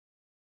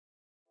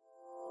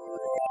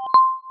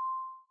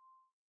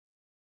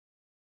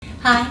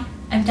Hi,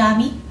 I'm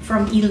Dami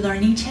from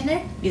e-learning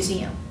channel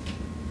Museum.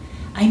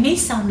 I may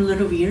sound a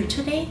little weird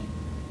today.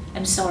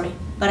 I'm sorry,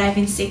 but I've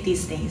been sick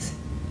these days.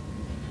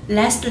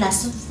 Last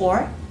lesson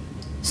 4,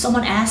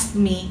 someone asked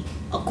me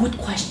a good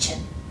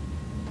question.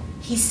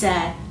 He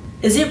said,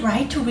 is it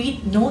right to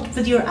read notes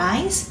with your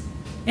eyes?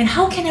 And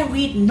how can I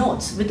read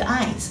notes with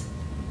eyes?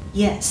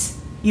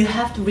 Yes, you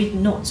have to read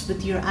notes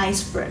with your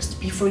eyes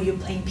first before you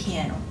play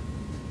piano.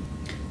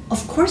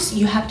 Of course,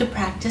 you have to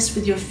practice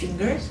with your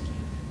fingers,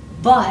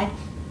 but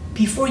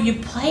before you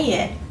play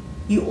it,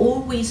 you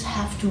always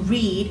have to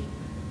read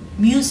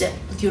music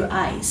with your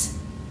eyes.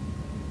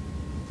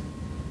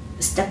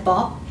 Step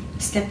up,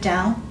 step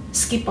down,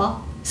 skip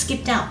up,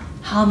 skip down.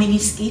 How many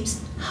skips,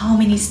 how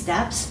many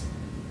steps,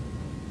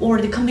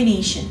 or the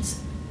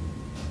combinations.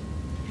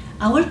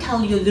 I will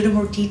tell you a little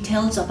more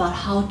details about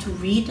how to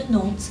read the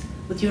notes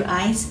with your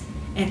eyes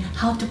and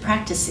how to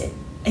practice it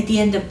at the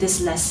end of this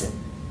lesson.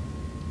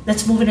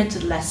 Let's move into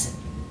the lesson.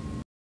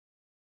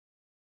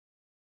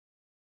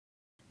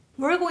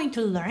 We're going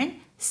to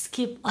learn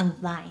skip on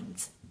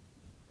lines.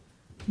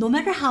 No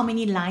matter how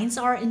many lines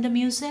are in the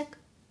music,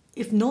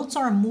 if notes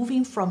are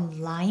moving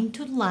from line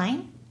to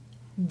line,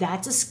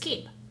 that's a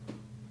skip.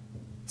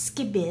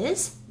 Skip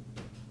is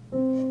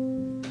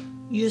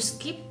you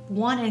skip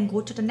one and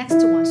go to the next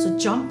one. So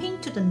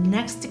jumping to the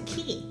next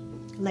key,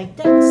 like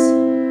this.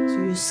 So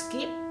you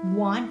skip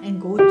one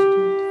and go to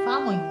the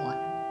following one.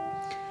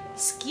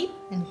 Skip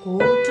and go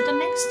to the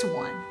next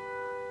one.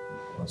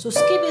 So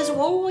skip is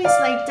always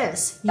like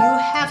this. You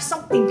have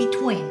something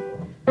between.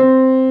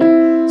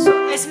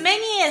 So as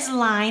many as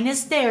line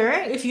is there,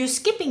 if you're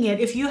skipping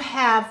it, if you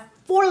have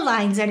 4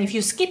 lines and if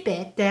you skip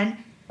it, then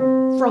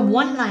from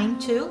one line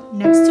to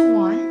next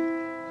one,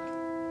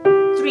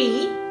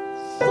 3,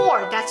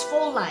 4, that's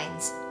 4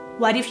 lines.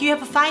 What if you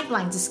have 5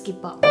 lines to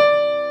skip up?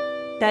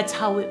 That's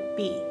how it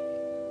be.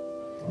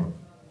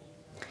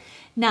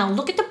 Now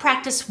look at the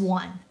practice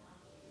 1.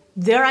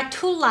 There are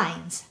 2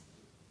 lines.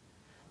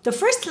 The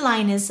first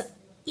line is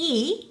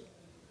E,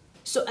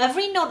 so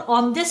every note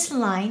on this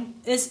line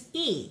is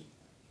E.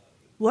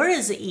 Where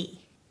is E?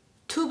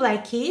 2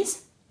 black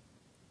keys.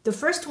 The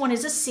first one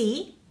is a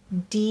C,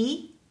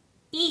 D,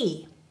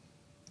 E.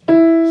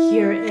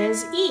 Here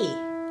is E.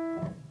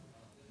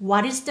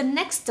 What is the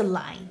next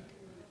line?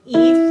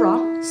 E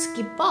from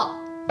skip up.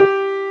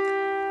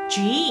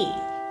 G.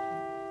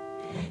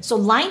 So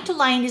line to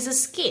line is a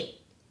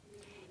skip.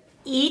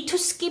 E to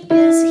skip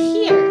is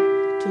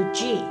here to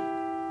G.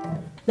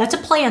 Let's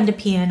play on the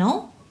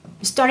piano.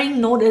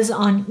 Starting note is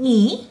on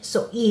E,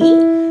 so E.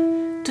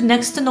 To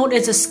next note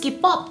is a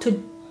skip up to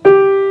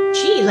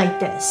G like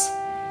this.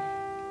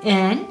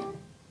 And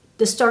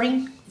the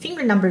starting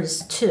finger number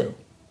is 2.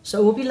 So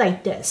it will be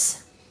like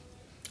this.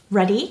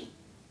 Ready?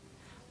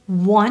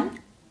 1,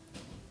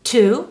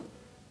 2,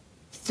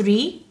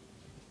 3,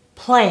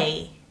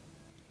 play.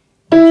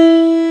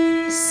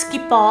 E,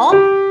 skip up,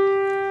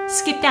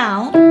 skip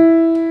down,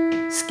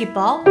 skip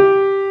up,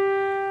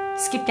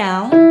 skip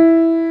down,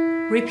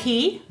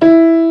 repeat,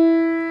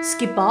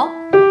 skip up,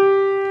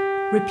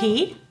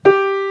 repeat,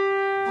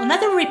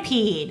 another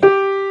repeat,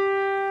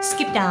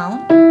 skip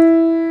down,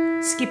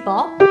 skip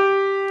up,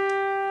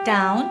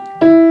 down,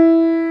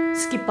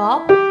 skip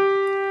up,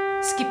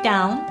 skip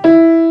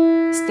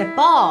down, step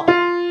up,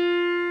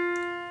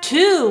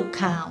 2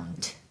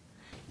 count.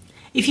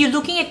 If you're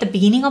looking at the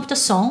beginning of the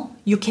song,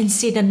 you can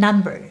see the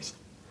numbers.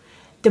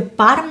 The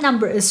bottom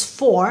number is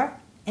 4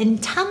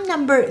 and top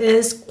number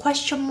is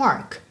question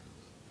mark.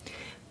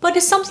 But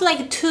it sounds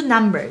like 2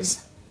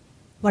 numbers.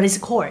 What is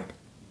it called?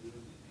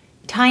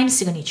 Time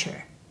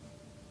signature.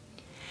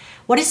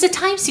 What is the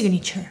time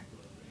signature?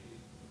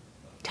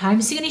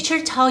 Time signature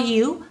tells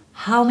you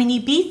how many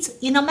beats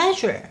in a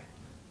measure.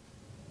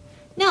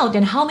 Now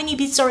then, how many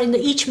beats are in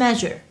each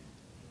measure?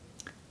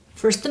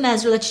 First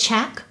measure, let's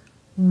check.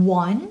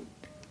 1,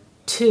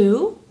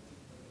 2,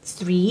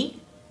 3,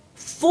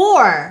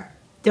 4.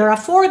 There are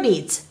 4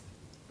 beats.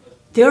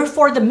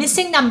 Therefore, the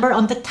missing number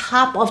on the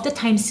top of the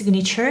time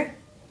signature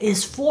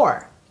is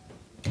 4.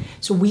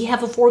 So we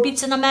have 4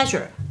 beats in a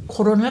measure.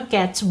 Coroner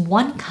gets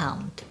 1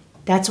 count.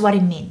 That's what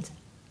it means.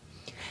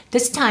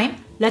 This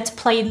time, let's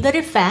play a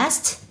little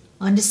fast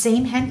on the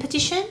same hand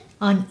position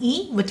on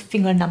E with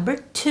finger number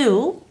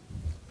 2.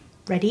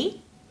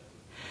 Ready?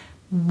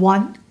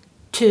 1,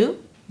 2,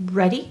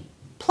 ready,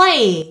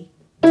 play.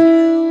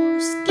 2,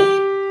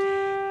 skip,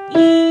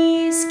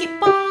 E,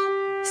 skip up,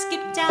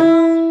 skip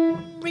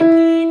down,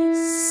 repeat,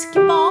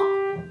 skip up,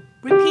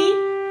 repeat,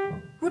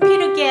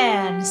 repeat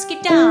again,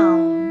 skip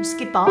down,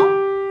 skip up,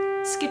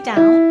 skip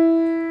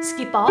down,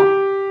 skip up,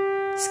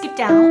 skip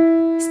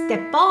down,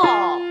 step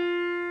up,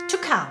 2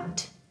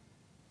 count.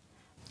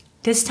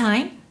 This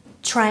time,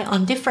 try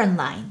on different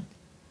line.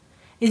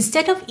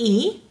 Instead of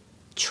E,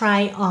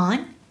 try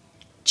on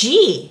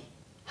G.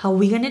 How are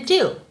we gonna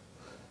do?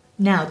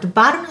 Now, the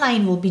bottom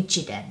line will be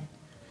G then.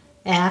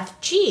 F,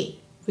 G.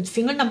 With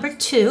finger number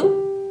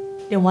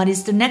 2, then what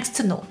is the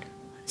next note?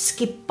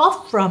 Skip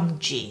up from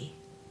G.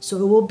 So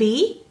it will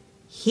be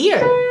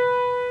here.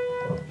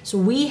 So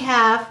we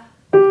have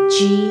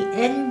G,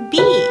 and B.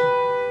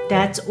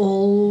 That's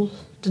all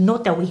the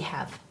note that we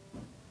have.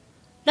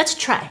 Let's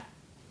try.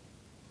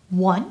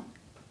 1,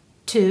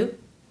 2,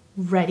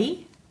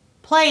 ready,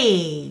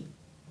 play.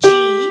 G,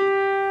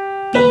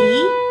 B,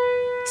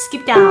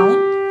 skip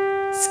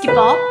down, skip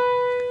up,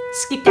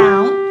 skip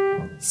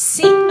down,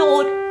 same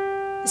note,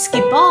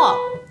 skip up,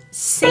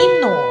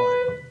 same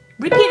note.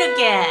 Repeat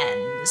again.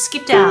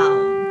 Skip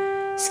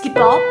down, skip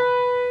up,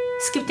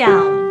 skip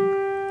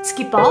down,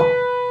 skip up,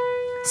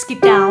 skip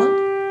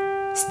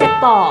down,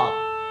 step up.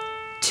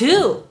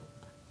 2.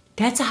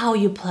 That's how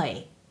you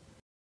play.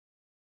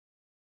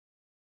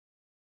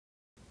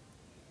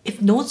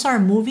 If notes are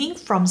moving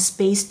from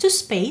space to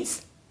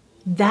space,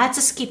 that's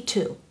a skip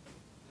 2.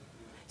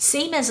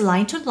 Same as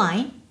line to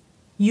line,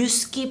 you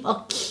skip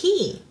a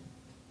key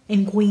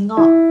and going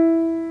up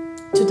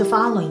to the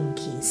following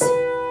keys.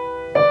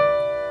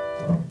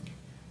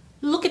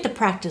 Look at the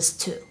practice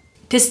 2.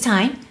 This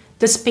time,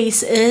 the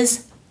space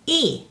is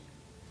E.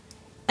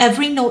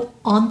 Every note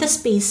on the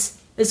space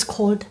is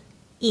called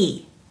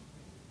E.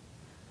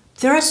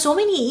 There are so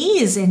many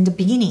E's in the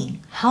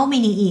beginning. How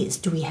many E's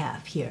do we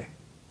have here?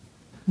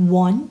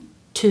 1,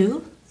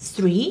 2,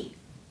 3,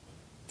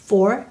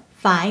 4,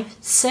 5,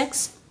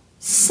 6,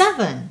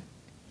 7.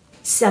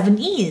 7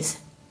 E's.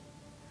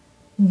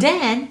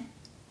 Then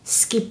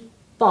skip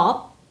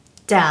up,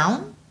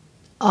 down,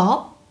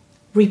 up,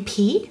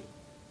 repeat,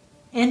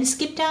 and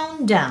skip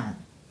down, down.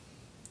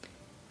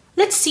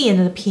 Let's see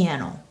in the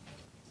piano.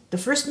 The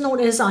first note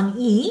is on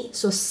E,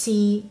 so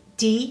C,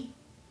 D,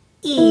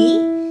 E.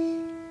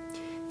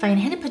 Find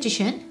hand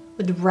position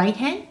with the right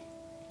hand,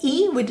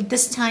 E with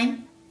this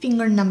time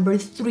finger number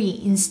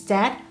 3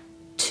 instead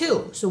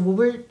 2. So we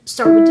will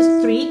start with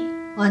the 3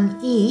 on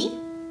E.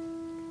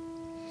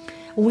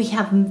 We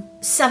have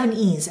 7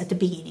 E's at the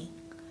beginning.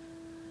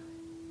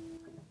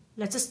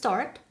 Let's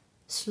start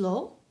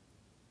slow.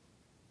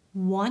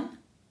 1,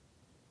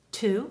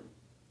 2,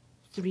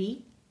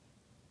 3,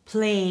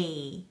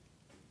 play.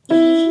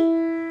 E,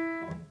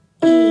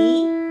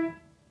 E,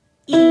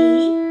 E,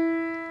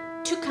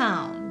 2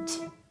 count.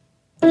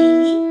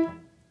 E,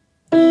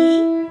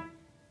 E,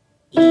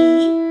 E,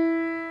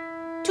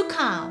 2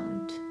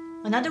 count.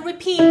 Another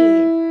repeat.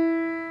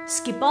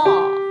 Skip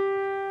up,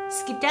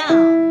 skip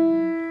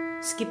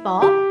down, skip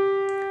up,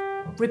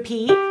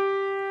 repeat,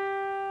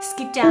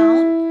 skip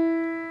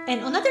down,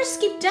 and another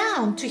skip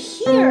down to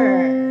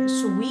here.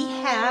 So we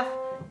have,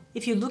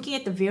 if you're looking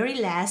at the very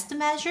last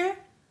measure,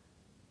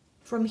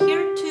 from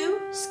here to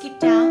skip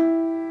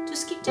down to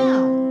skip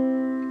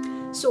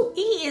down. So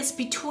E is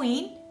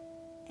between,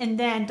 and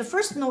then the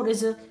first note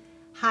is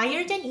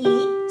higher than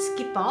E,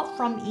 skip up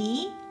from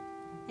E,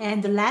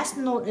 and the last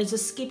note is a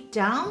skip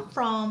down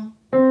from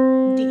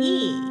the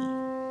E.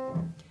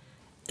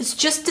 It's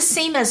just the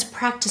same as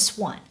practice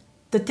 1.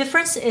 The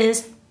difference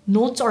is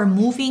notes are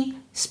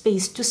moving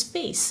space to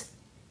space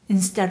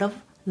instead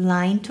of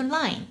line to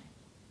line.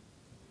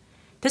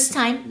 This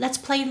time, let's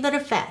play a little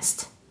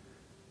fast.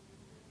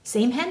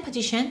 Same hand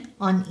position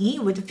on E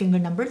with the finger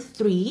number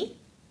 3.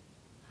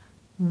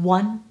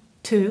 1,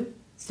 2,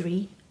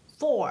 3,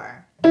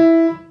 4.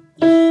 E,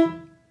 E,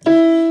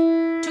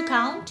 2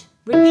 count,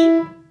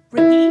 repeat,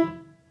 repeat,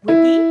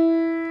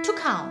 repeat, 2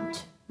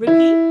 count,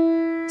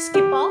 repeat,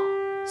 skip up,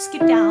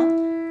 skip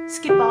down,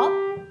 skip up,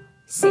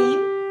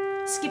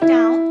 same, skip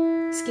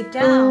down,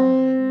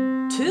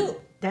 2.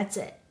 That's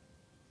it.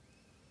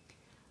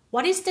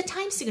 What is the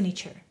time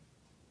signature?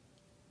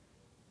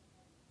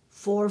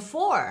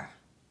 4/4.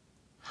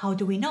 How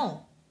do we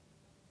know?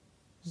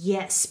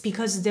 Yes,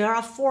 because there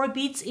are 4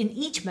 beats in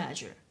each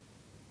measure.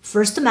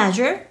 First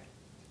measure,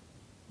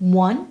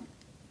 1,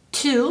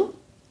 2,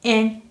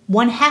 and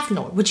 1/2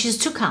 note, which is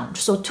 2 count.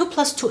 So 2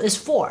 plus 2 is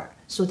 4.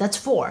 So that's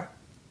 4.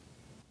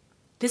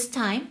 This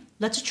time,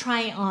 let's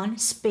try on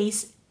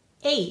space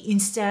A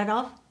instead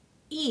of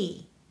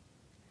E.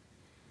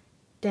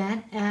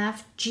 Then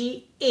F,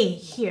 G, A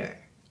here.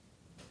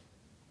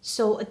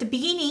 So at the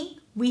beginning,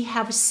 we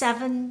have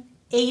 7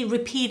 A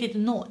repeated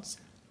notes.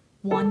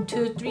 1,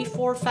 2, 3,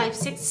 4, 5,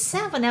 6,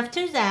 7.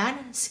 After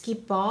that,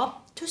 skip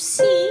up to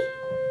C,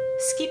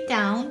 skip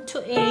down to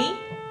A,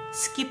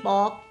 skip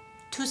up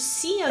to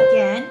C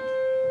again,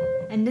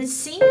 and then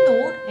same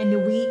note, and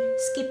then we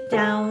skip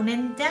down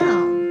and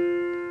down.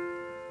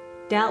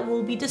 That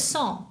will be the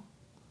song.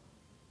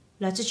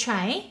 Let's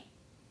try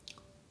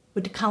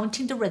with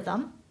counting the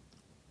rhythm.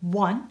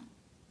 1,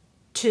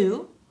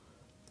 2,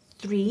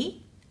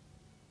 3,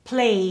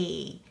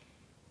 play.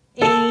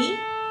 A,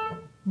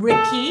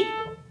 repeat,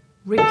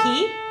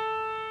 repeat,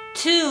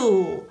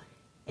 2.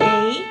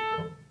 A,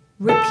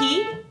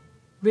 repeat,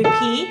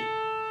 repeat,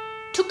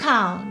 2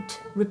 count.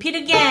 Repeat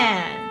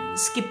again.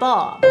 Skip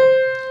up,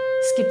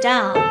 skip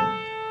down,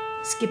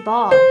 skip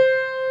up,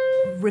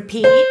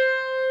 repeat,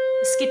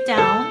 skip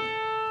down,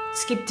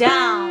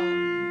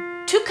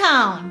 2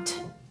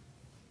 count.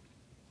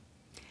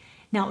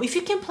 Now, if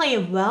you can play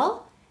it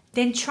well,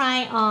 then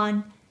try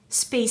on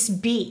space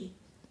B.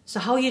 So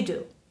how you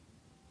do?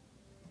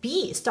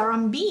 B, start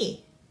on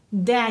B.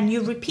 Then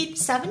you repeat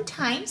 7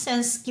 times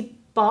and skip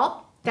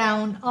up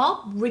down,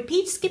 up,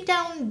 repeat, skip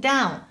down,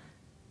 down.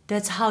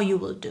 That's how you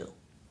will do.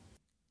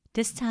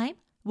 This time,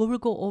 we will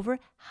go over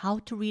how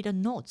to read the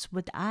notes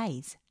with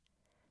eyes.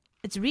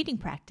 It's reading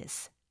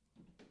practice.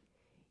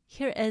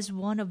 Here is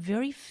one of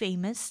very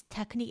famous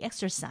technique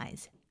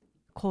exercise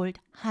called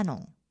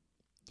한홍.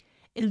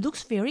 It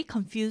looks very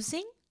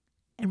confusing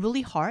and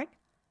really hard,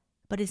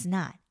 but it's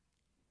not.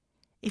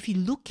 If you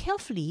look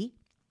carefully,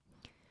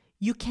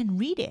 you can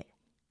read it.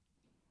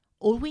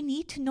 All we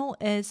need to know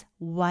is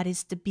what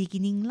is the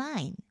beginning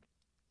line.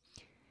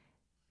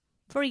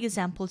 For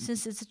example,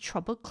 since it's a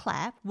treble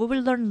clef, we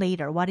will learn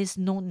later what is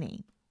note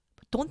name.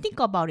 But don't think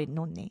about it,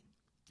 note name.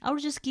 I will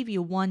just give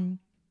you one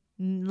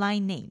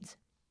line names.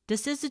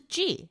 This is a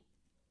G.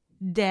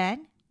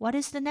 Then, what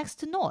is the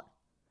next note?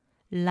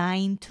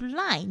 Line to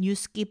line, you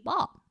skip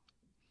up.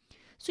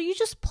 So you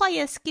just play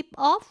a skip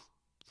off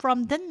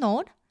from the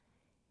note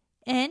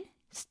and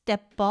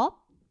step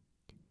up,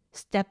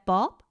 step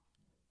up,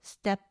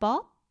 step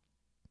up,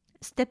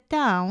 step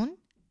down,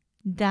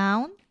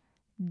 down,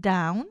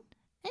 down,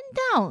 and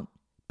down.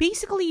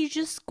 Basically, you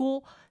just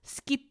go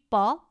skip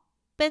up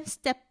and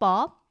step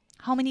up.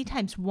 How many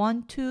times?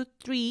 1, 2,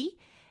 3.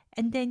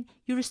 And then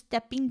you're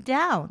stepping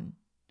down.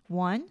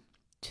 1,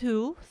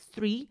 2,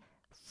 3,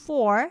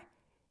 4.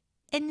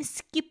 And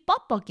skip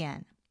up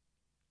again.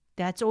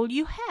 That's all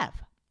you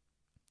have.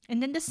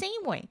 And then the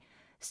same way.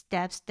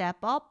 Step, step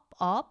up,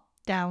 up,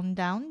 down,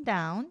 down,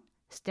 down.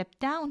 Step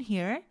down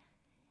here.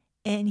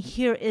 And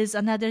here is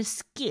another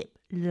skip.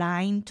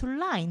 Line to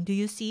line. Do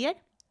you see it?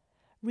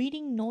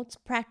 Reading notes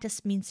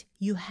practice means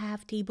you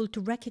have to be able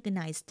to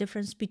recognize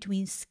difference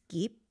between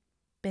skip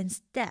and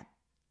step.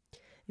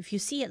 If you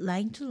see it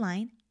line to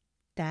line,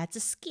 that's a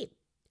skip.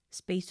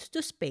 Space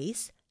to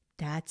space,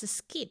 that's a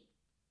skip.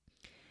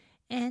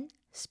 And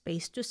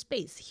space to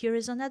space, here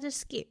is another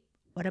skip.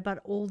 What about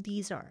all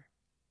these are?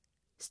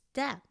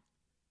 Step.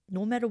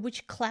 No matter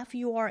which clef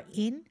you are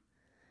in,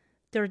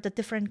 there are the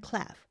different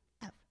clef.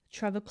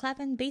 Treble clef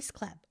and bass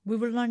clef. We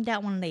will learn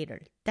that one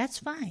later. That's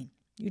fine.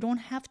 You don't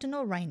have to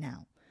know right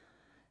now.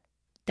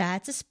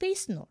 That's a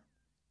space note.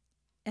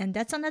 And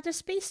that's another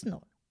space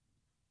note.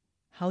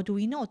 How do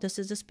we know this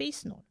is a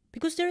space note?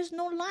 Because there is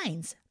no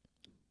lines.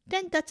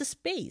 Then that's a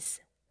space.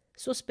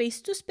 So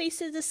space to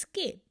space is a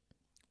skip.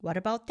 What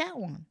about that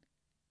one?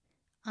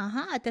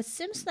 That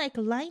seems like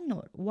a line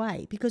note.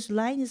 Why? Because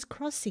line is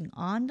crossing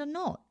on the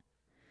note.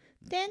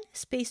 Then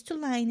space to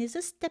line is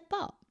a step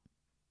up.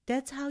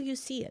 That's how you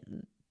see it.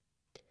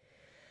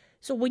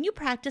 So when you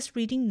practice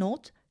reading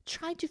notes,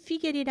 try to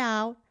figure it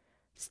out,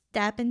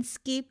 step and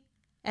skip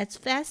as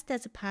fast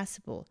as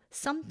possible.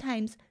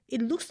 Sometimes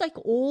it looks like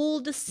all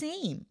the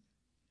same.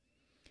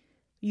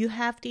 You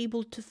have to be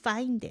able to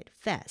find it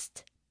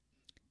fast.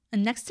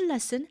 And next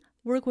lesson,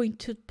 we're going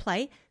to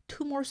play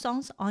 2 more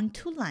songs on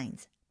 2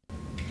 lines.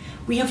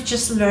 We have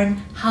just learned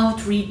how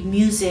to read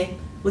music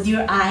with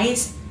your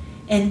eyes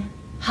and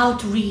how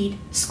to read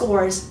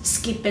scores,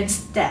 skip and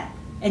step,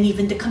 and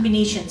even the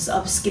combinations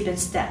of skip and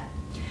step.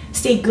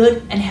 Stay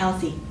good and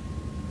healthy.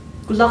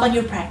 Good luck on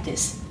your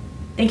practice.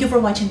 Thank you for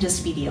watching this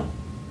video.